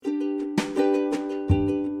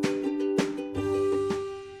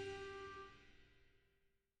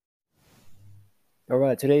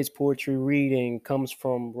right, today's poetry reading comes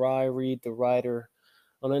from Rye Reed the Writer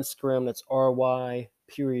on Instagram. That's RY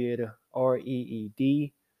period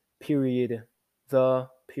REED period the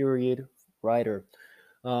period writer.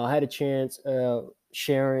 I had a chance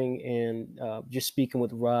sharing and just speaking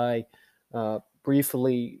with Rye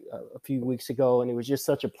briefly a few weeks ago, and it was just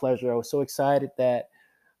such a pleasure. I was so excited that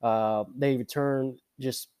they returned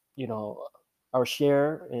just, our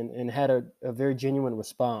share and had a very genuine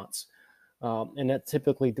response. And that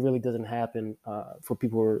typically really doesn't happen for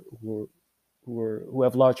people who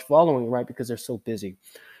have large following, right? Because they're so busy.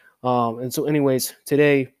 And so, anyways,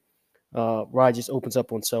 today Rye just opens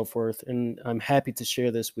up on self worth, and I'm happy to share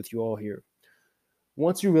this with you all here.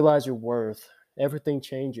 Once you realize your worth, everything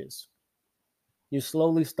changes. You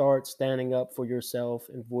slowly start standing up for yourself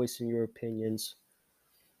and voicing your opinions.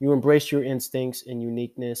 You embrace your instincts and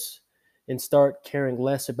uniqueness and start caring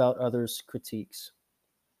less about others' critiques.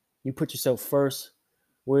 You put yourself first,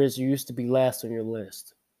 whereas you used to be last on your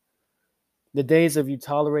list. The days of you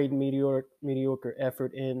tolerating mediocre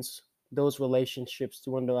effort ends. Those relationships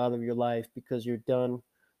dwindle out of your life because you're done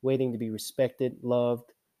waiting to be respected,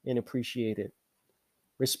 loved, and appreciated.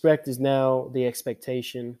 Respect is now the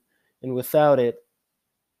expectation, and without it,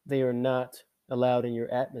 they are not allowed in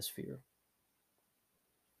your atmosphere.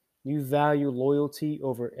 You value loyalty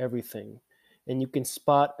over everything, and you can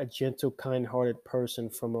spot a gentle, kind hearted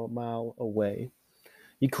person from a mile away.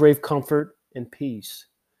 You crave comfort and peace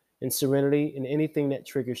and serenity, and anything that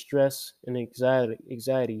triggers stress and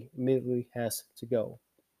anxiety immediately has to go.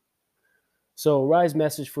 So, Rise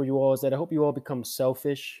message for you all is that I hope you all become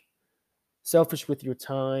selfish with your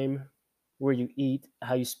time, where you eat,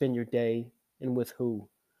 how you spend your day, and with who.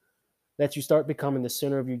 That you start becoming the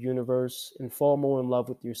center of your universe and fall more in love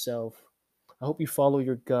with yourself. I hope you follow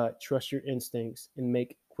your gut, trust your instincts, and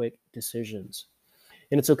make quick decisions.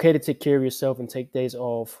 And it's okay to take care of yourself and take days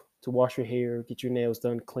off to wash your hair, get your nails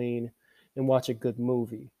done clean, and watch a good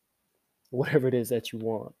movie, whatever it is that you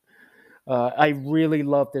want. I really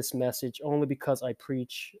love this message only because I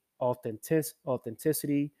preach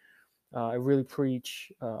authenticity. I really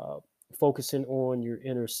preach focusing on your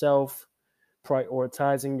inner self,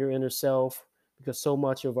 prioritizing your inner self, because so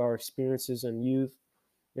much of our experiences in youth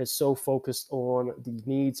is so focused on the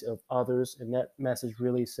needs of others. And that message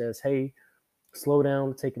really says, hey, slow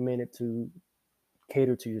down, take a minute to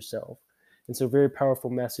cater to yourself. And so, very powerful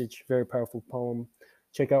message, very powerful poem.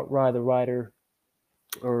 Check out Rye the Writer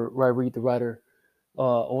or Rye Read the Writer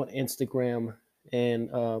on Instagram and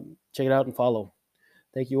check it out and follow.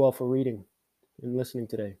 Thank you all for reading and listening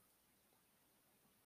today.